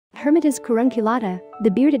Hermetas carunculata,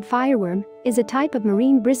 the bearded fireworm, is a type of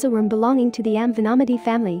marine bristleworm belonging to the Amphinomidae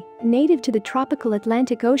family, native to the tropical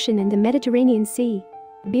Atlantic Ocean and the Mediterranean Sea.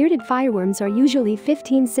 Bearded fireworms are usually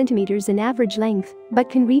 15 centimeters in average length,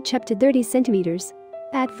 but can reach up to 30 centimeters.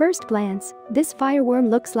 At first glance, this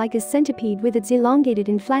fireworm looks like a centipede with its elongated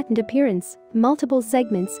and flattened appearance, multiple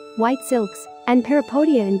segments, white silks, and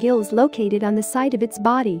parapodia and gills located on the side of its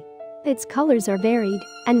body. Its colors are varied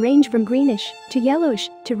and range from greenish to yellowish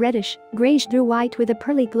to reddish, grayish through white with a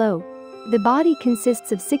pearly glow. The body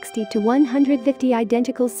consists of 60 to 150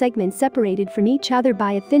 identical segments separated from each other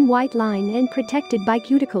by a thin white line and protected by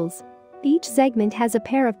cuticles. Each segment has a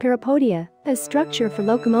pair of parapodia, a structure for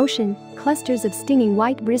locomotion, clusters of stinging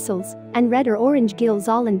white bristles, and red or orange gills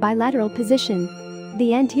all in bilateral position.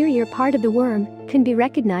 The anterior part of the worm can be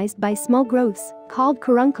recognized by small growths, called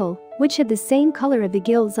caruncle, which have the same color of the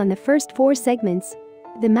gills on the first 4 segments.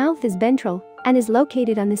 The mouth is ventral and is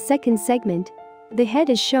located on the second segment. The head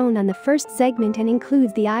is shown on the first segment and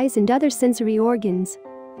includes the eyes and other sensory organs.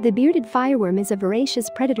 The bearded fireworm is a voracious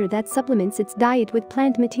predator that supplements its diet with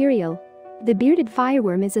plant material. The bearded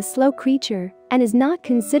fireworm is a slow creature and is not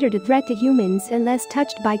considered a threat to humans unless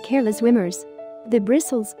touched by careless swimmers. The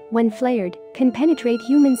bristles, when flared, can penetrate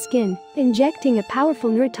human skin, injecting a powerful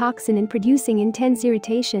neurotoxin and producing intense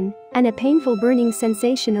irritation and a painful burning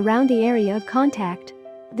sensation around the area of contact.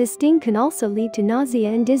 The sting can also lead to nausea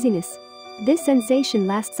and dizziness. This sensation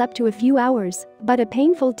lasts up to a few hours, but a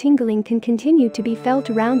painful tingling can continue to be felt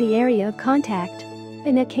around the area of contact.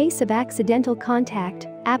 In a case of accidental contact,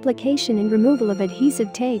 application and removal of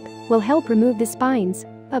adhesive tape will help remove the spines.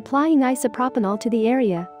 Applying isopropanol to the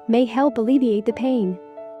area may help alleviate the pain.